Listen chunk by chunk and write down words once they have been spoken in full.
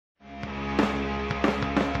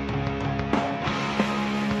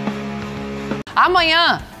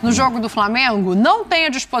Amanhã, no jogo do Flamengo, não tem à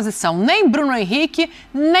disposição nem Bruno Henrique,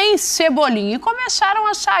 nem Cebolinha. E começaram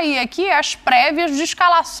a sair aqui as prévias de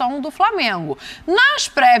escalação do Flamengo. Nas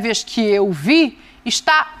prévias que eu vi,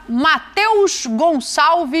 está Matheus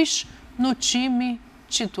Gonçalves no time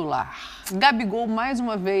titular. Gabigol, mais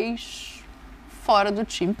uma vez, fora do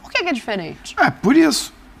time. Por que é diferente? Por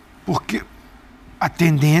isso. Porque a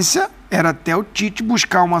tendência era até o Tite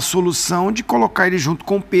buscar uma solução de colocar ele junto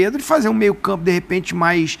com o Pedro e fazer um meio-campo, de repente,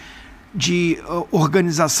 mais de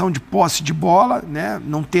organização de posse de bola, né?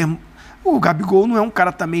 Não ter... O Gabigol não é um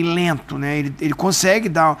cara também lento, né? Ele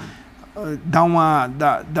consegue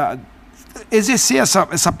exercer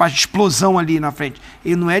essa parte de explosão ali na frente.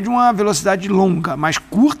 Ele não é de uma velocidade longa, mas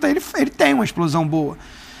curta, ele tem uma explosão boa.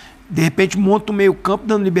 De repente, monta o meio-campo,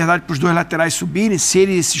 dando liberdade para os dois laterais subirem,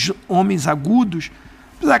 serem esses homens agudos.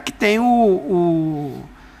 Apesar que tem o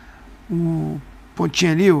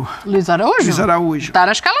pontinho ali, o Luiz Araújo? Luiz Araújo. Tá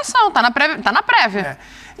na escalação, tá na prévia.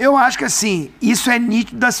 Eu acho que, assim, isso é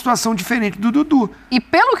nítido da situação diferente do Dudu. E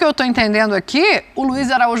pelo que eu tô entendendo aqui, o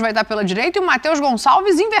Luiz Araújo vai estar pela direita e o Matheus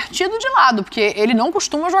Gonçalves invertido de lado, porque ele não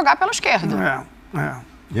costuma jogar pela esquerda.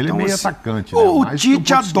 Ele então, é meio assim, atacante, né? O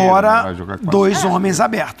Tite adora dois homens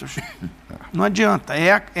ali. abertos. Não adianta.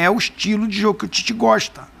 É o estilo de jogo que o Tite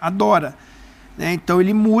gosta, adora. Então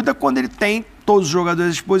ele muda quando ele tem todos os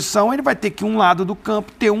jogadores à disposição, ele vai ter que um lado do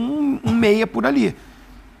campo ter um meia por ali.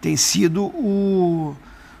 Tem sido o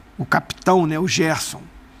capitão, né, o Gerson.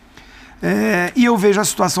 E eu vejo a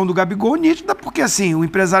situação do Gabigol nítida, porque assim, o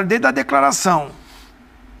empresário dele dá a declaração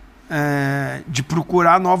de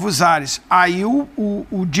procurar novos ares. Aí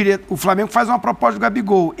o Flamengo faz uma proposta do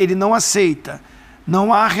Gabigol, ele não aceita,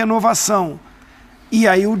 não há renovação. E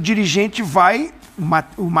aí o dirigente vai...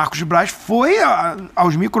 O Marcos Braz foi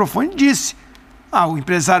aos microfones e disse: o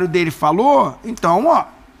empresário dele falou, então,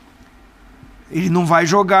 ele não vai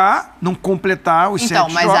jogar, não completar os 7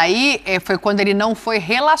 jogos. Então, mas aí foi quando ele não foi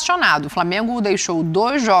relacionado. O Flamengo deixou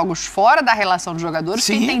 2 jogos fora da relação dos jogadores,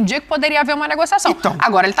 que entendia que poderia haver uma negociação. Então,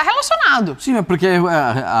 agora ele está relacionado. Sim, é porque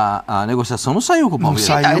a negociação não saiu com o Palmeiras.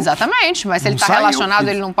 Então, exatamente, mas se ele está relacionado,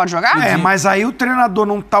 ele não pode jogar? Mas aí o treinador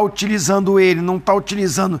não está utilizando ele, não está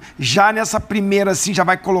utilizando. Já nessa primeira, assim, já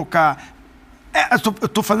vai colocar... eu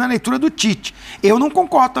estou fazendo a leitura do Tite. Eu não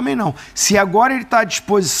concordo também, não. Se agora ele está à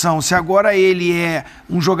disposição, se agora ele é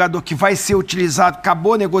um jogador que vai ser utilizado,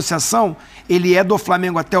 acabou a negociação, ele é do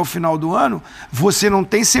Flamengo até o final do ano, você não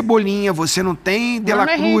tem Cebolinha, você não tem De La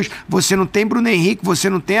Cruz, você não tem Bruno Henrique, você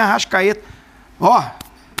não tem Arrascaeta.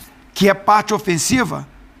 Que é parte ofensiva,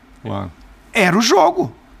 era o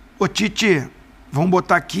jogo. Ô Tite, vamos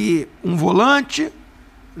botar aqui um volante,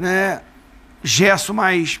 né? Gerson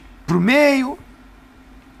mais... pro meio,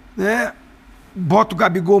 né? Bota o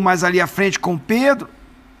Gabigol mais ali à frente com o Pedro,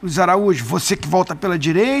 Luiz Araújo, você que volta pela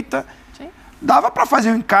direita. Sim. Dava para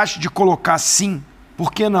fazer um encaixe de colocar sim,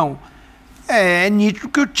 por que não? É nítido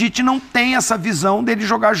que o Tite não tem essa visão dele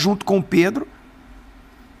jogar junto com o Pedro.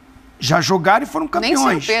 Já jogaram e foram campeões. Nem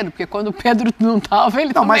sem o Pedro, porque quando o Pedro não estava,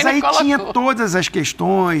 ele também não colocou. Mas aí tinha todas as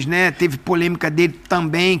questões, né? Teve polêmica dele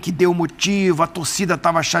também, que deu motivo, a torcida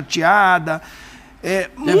estava chateada.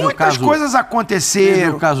 Muitas coisas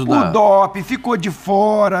aconteceram. O doping ficou de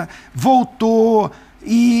fora, voltou.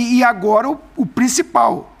 E agora o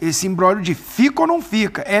principal, esse imbróglio de fica ou não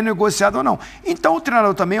fica, é negociado ou não. Então o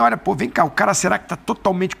treinador também olha, vem cá, o cara será que está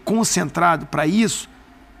totalmente concentrado para isso?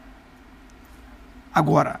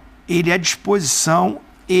 Agora, ele é à disposição,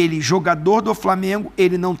 ele, jogador do Flamengo,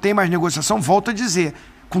 ele não tem mais negociação, volto a dizer,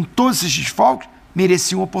 com todos esses desfalques,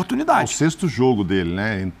 merecia uma oportunidade. O 6º jogo dele,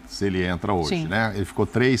 né? Se ele entra hoje, né? Ele ficou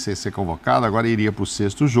 3 sem ser convocado, agora iria para o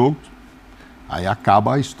 6º jogo. Aí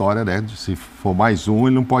acaba a história, né? Se for mais um,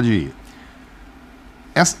 ele não pode ir.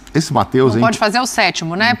 Esse Matheus... Não pode fazer o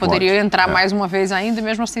 7º, né? Poderia entrar mais uma vez ainda e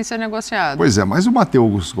mesmo assim ser negociado. Pois é, mas o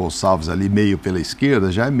Matheus Gonçalves ali meio pela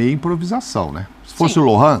esquerda já é meio improvisação, né? Se fosse o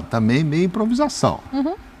Lohan, também meio improvisação.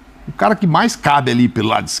 O cara que mais cabe ali pelo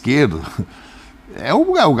lado esquerdo é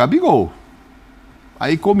o Gabigol.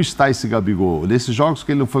 Aí como está esse Gabigol? Nesses jogos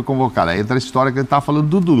que ele não foi convocado, aí entra a história que ele está falando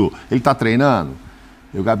do Dudu. Ele está treinando,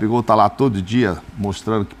 e o Gabigol está lá todo dia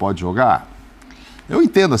mostrando que pode jogar. Eu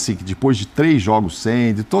entendo assim que depois de 3 jogos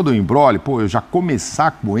sem, de todo o imbróglio, eu já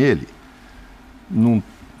começar com ele,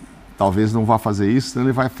 talvez não vá fazer isso, senão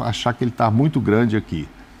ele vai achar que ele está muito grande aqui.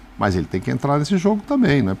 Mas ele tem que entrar nesse jogo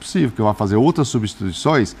também, não é possível que vai fazer outras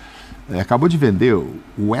substituições. Acabou de vender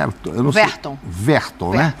o Ayrton, eu não sei.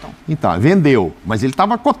 Verton, né? Então, vendeu, mas ele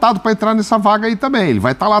estava cotado para entrar nessa vaga aí também, ele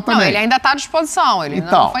vai estar lá também. Não, ele ainda está à disposição, ele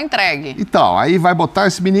ainda não foi entregue. Então, aí vai botar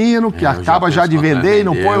esse menino que acaba já de vender e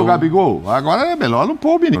não põe o Gabigol. Agora é melhor não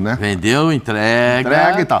pôr o menino, né? Vendeu,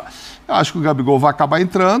 entrega e tal. Eu acho que o Gabigol vai acabar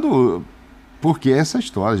entrando, porque essa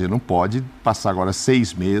história, a gente não pode passar agora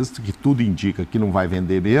 6 meses, que tudo indica que não vai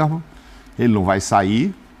vender mesmo, ele não vai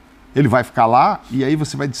sair. Ele vai ficar lá e aí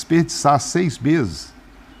você vai desperdiçar 6 meses.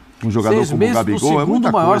 Um jogador 6 como meses o Gabigol do é muita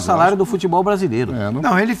segundo maior coisa, salário do futebol brasileiro.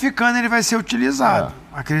 Não, ele ficando, ele vai ser utilizado.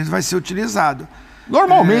 Acredito que vai ser utilizado.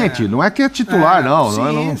 Normalmente, não é que é titular,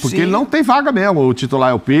 não, porque ele não tem vaga mesmo. O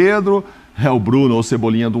titular é o Pedro, é o Bruno ou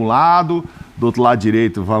Cebolinha de um lado, do outro lado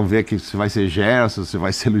direito vamos ver que se vai ser Gerson, se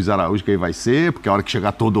vai ser Luiz Araújo, quem vai ser, porque a hora que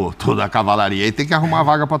chegar toda a cavalaria aí tem que arrumar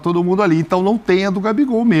vaga para todo mundo ali. Então não tem a do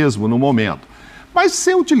Gabigol mesmo, no momento. Mas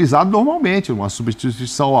ser utilizado normalmente, uma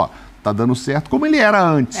substituição, tá dando certo, como ele era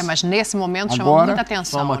antes. Mas nesse momento chama muita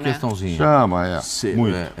atenção, só uma questãozinha. Chama,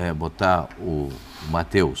 muito. Botar o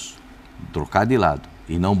Matheus, trocar de lado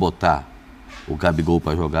e não botar o Gabigol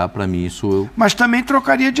para jogar, para mim isso... Mas também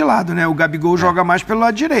trocaria de lado, né? O Gabigol joga mais pelo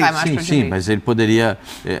lado direito. Sim, mas ele poderia...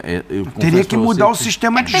 Teria que mudar o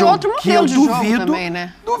sistema de jogo. Tem outro modelo de jogo também,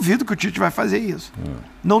 né? Duvido que o Tite vai fazer isso.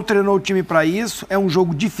 Não treinou o time para isso, é um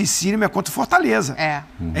jogo dificílimo, é contra o Fortaleza. É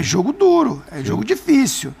jogo duro, é jogo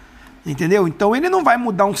difícil. Entendeu? Então ele não vai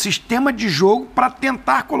mudar um sistema de jogo para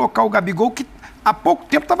tentar colocar o Gabigol, que há pouco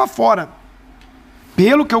tempo estava fora.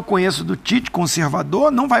 Pelo que eu conheço do Tite,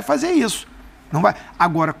 conservador, não vai fazer isso. Não vai.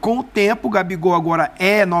 Agora, com o tempo, o Gabigol agora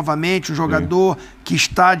é novamente um jogador que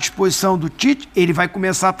está à disposição do Tite, ele vai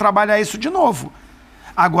começar a trabalhar isso de novo.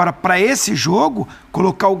 Agora, para esse jogo,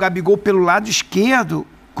 colocar o Gabigol pelo lado esquerdo,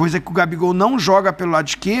 coisa que o Gabigol não joga pelo lado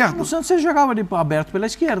esquerdo. No Santos você jogava ali aberto pela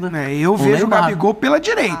esquerda. Eu vejo o Gabigol pela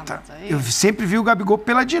direita. Eu sempre vi o Gabigol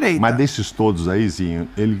pela direita. Mas desses todos aí, Zinho,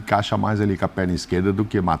 ele encaixa mais ali com a perna esquerda do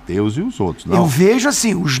que Matheus e os outros, não? Eu vejo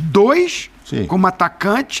assim, os dois como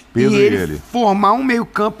atacante Pedro e ele formar um meio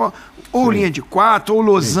campo, ou linha de 4, ou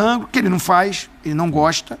losango, que ele não faz, ele não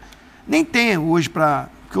gosta. Nem tem hoje para...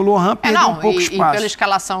 Porque o Lohan perdeu um pouco espaço. E pela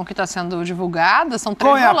escalação que está sendo divulgada, são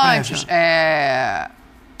 3 volantes.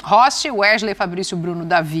 Rossi, Wesley, Fabrício, Bruno,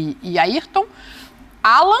 Davi e Ayrton,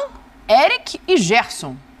 Alan, Eric e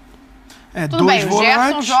Gerson. Tudo bem, o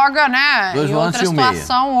Gerson joga, né, em outra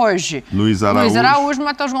situação hoje. Luiz Araújo,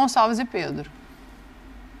 Matheus Gonçalves e Pedro.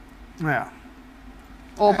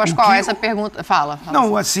 Ô, Pascoal, essa pergunta... Fala.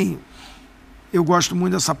 Não, assim, eu gosto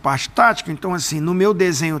muito dessa parte tática, então, assim, no meu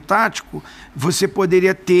desenho tático, você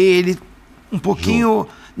poderia ter ele um pouquinho...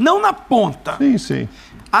 Não na ponta. Sim.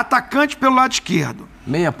 Atacante pelo lado esquerdo.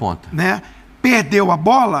 Meia ponta. Né? Perdeu a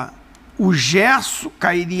bola, o Gerson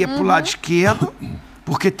cairia para o lado esquerdo,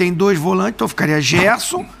 porque tem 2 volantes, então ficaria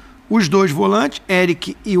Gerson, os 2 volantes,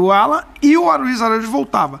 Eric e o Alan, e o Luiz Araújo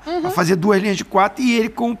voltava para fazer 2 linhas de 4 e ele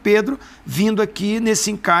com o Pedro vindo aqui nesse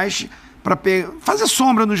encaixe para fazer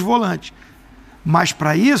sombra nos volantes. Mas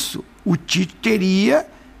para isso, o Tite teria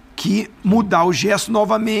que mudar o Gerson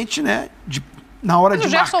novamente, né? Na hora de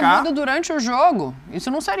marcar. O Gerson muda durante o jogo. Isso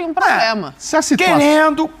não seria um problema.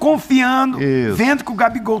 Querendo, confiando, vendo que o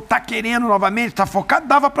Gabigol tá querendo novamente, tá focado,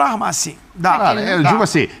 dava pra armar sim. Cara, eu digo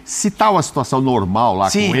assim, se tá uma situação normal lá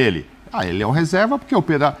com ele, ele é um reserva, porque o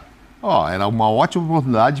Pedro... era uma ótima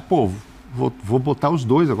oportunidade, vou botar os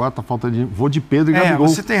 2 agora, tá faltando... Vou de Pedro e Gabigol.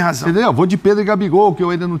 Você tem razão. Entendeu? Vou de Pedro e Gabigol, que eu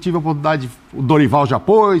ainda não tive a oportunidade. O Dorival já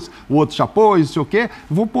pôs, o outro já pôs, não sei o quê.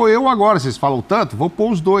 Vou pôr eu agora, vocês falam tanto, vou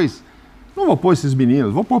pôr os 2. Não vou pôr esses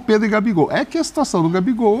meninos, vou pôr Pedro e Gabigol. É que a situação do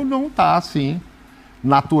Gabigol não está assim,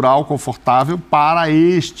 natural, confortável para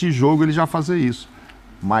este jogo ele já fazer isso.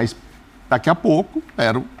 Mas daqui a pouco,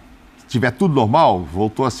 se tiver tudo normal,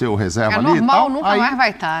 voltou a ser o reserva ali normal, e tal. Nunca mais vai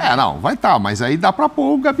estar. Não, vai estar, mas aí dá para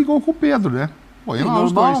pôr o Gabigol com o Pedro, né? Põe lá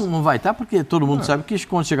os 2. Não vai estar porque todo mundo sabe que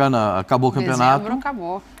quando chegar acabou o campeonato,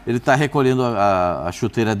 acabou. Ele está recolhendo a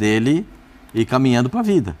chuteira dele e caminhando para a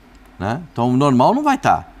vida, né? Então, normal não vai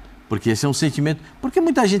estar. Porque esse é um sentimento... Porque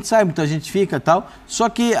muita gente sai, muita gente fica e tal. Só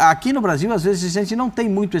que aqui no Brasil, às vezes, a gente não tem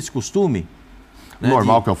muito esse costume. Né,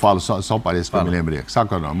 normal que eu falo, só parece que eu me lembrei. Sabe o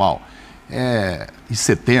que é normal? Em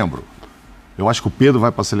setembro, eu acho que o Pedro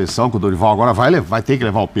vai para a seleção, que o Dorival agora vai ter que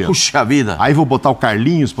levar o Pedro. Puxa vida! Aí vou botar o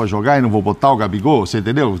Carlinhos para jogar e não vou botar o Gabigol, você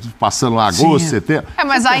entendeu? Passando lá agosto, setembro.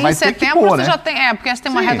 Mas aí em setembro você já tem... porque você tem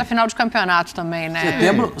uma reta final de campeonato também, né?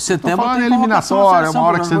 Setembro tem eliminatória, uma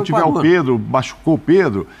hora que você não tiver o Pedro, machucou o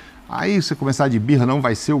Pedro... Aí você começar de birra, não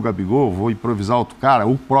vai ser o Gabigol, vou improvisar outro cara,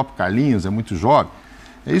 o próprio Carlinhos é muito jovem.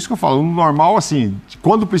 É isso que eu falo. O normal, assim,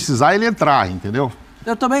 quando precisar, ele entrar, entendeu?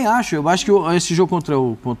 Eu também acho. Eu acho que esse jogo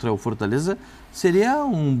contra o Fortaleza seria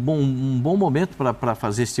um bom momento para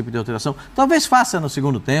fazer esse tipo de alteração. Talvez faça no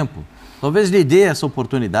segundo tempo. Talvez lhe dê essa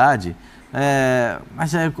oportunidade.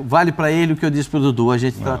 Mas vale para ele o que eu disse para o Dudu. A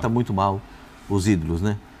gente trata muito mal os ídolos,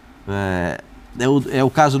 né? É o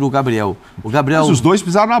caso do Gabriel. Mas os dois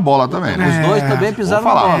pisaram na bola também, né? Os dois também pisaram na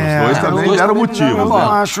bola. Os dois também deram motivo. Eu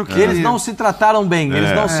acho que... Eles não se trataram bem,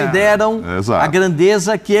 eles não se deram a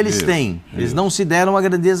grandeza que eles têm. Eles não se deram a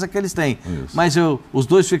grandeza que eles têm. Mas os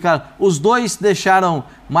dois ficaram... Os dois deixaram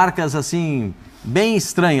marcas, assim, bem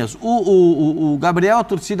estranhas. O Gabriel, a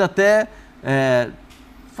torcida até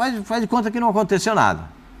faz de conta que não aconteceu nada.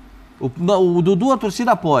 O Dudu, a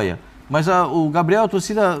torcida apoia. Mas o Gabriel, a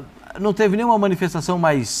torcida... Não teve nenhuma manifestação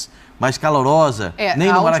mais calorosa, nem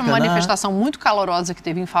no Maracanã. A última manifestação muito calorosa que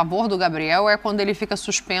teve em favor do Gabriel é quando ele fica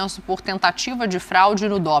suspenso por tentativa de fraude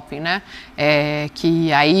no doping, né?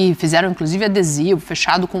 Que aí fizeram, inclusive, adesivo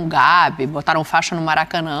fechado com o Gabi, botaram faixa no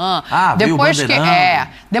Maracanã.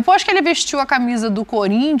 Depois que ele vestiu a camisa do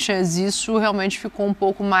Corinthians, isso realmente ficou um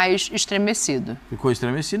pouco mais estremecido. Ficou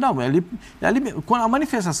estremecido? Não, a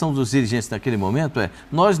manifestação dos dirigentes naquele momento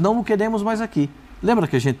nós não o queremos mais aqui. Lembra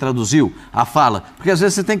que a gente traduziu a fala? Porque às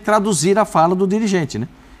vezes você tem que traduzir a fala do dirigente, né?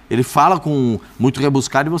 Ele fala com muito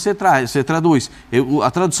rebuscado e você traduz.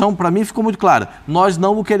 A tradução, para mim, ficou muito clara. Nós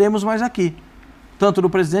não o queremos mais aqui. Tanto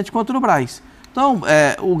no presidente quanto no Braz. Então,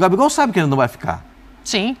 o Gabigol sabe que ele não vai ficar.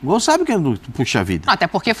 Sim. O Gabigol sabe que ele não puxa a vida. Até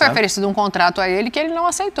porque foi oferecido um contrato a ele que ele não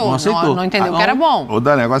aceitou. Não aceitou. Não entendeu que era bom. Ô,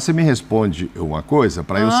 Dani, agora você me responde uma coisa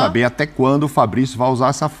para eu saber até quando o Fabrício vai usar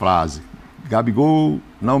essa frase. Gabigol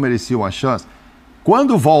não merecia uma chance.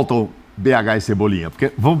 Quando voltam BH e Cebolinha?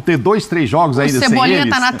 Porque vão ter 2, 3 jogos ainda sem eles. O Cebolinha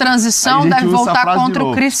está na transição, deve voltar contra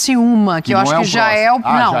o Criciúma, que eu acho que já é o...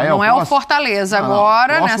 Não é o Fortaleza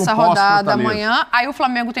agora, nessa rodada amanhã. Aí o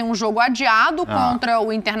Flamengo tem um jogo adiado contra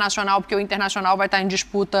o Internacional, porque o Internacional vai estar em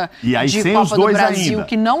disputa de Copa do Brasil, ainda,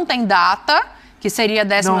 que não tem data, que seria a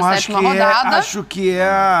 17ª rodada. Acho que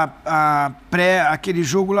é aquele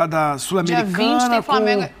jogo lá da Sul-Americana. Dia 20 tem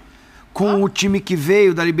Flamengo... Com o time que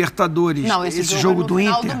veio da Libertadores. Não, esse jogo do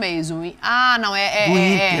Inter. No final do mês.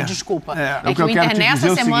 Desculpa. Que o Inter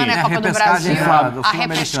nessa semana é a Copa do Brasil. A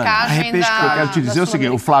repescagem da... Eu quero te dizer o seguinte,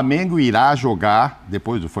 o Flamengo irá jogar,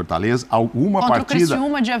 depois do Fortaleza, alguma contra partida... Contra o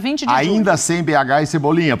Criciúma, dia 20 de julho. Ainda sem BH e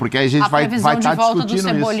Cebolinha, porque aí a gente vai estar discutindo isso. A previsão de volta do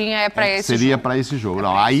Cebolinha é para esse seria jogo. para esse jogo.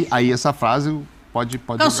 Não, aí essa frase...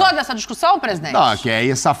 Cansou dessa discussão, presidente? Não, que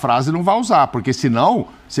aí essa frase não vai usar, porque senão,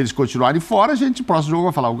 se eles continuarem fora, a gente, no próximo jogo,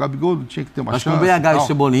 vai falar, o Gabigol não tinha que ter uma chance. Mas com o BH e o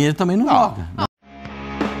Cebolinha ele também não joga.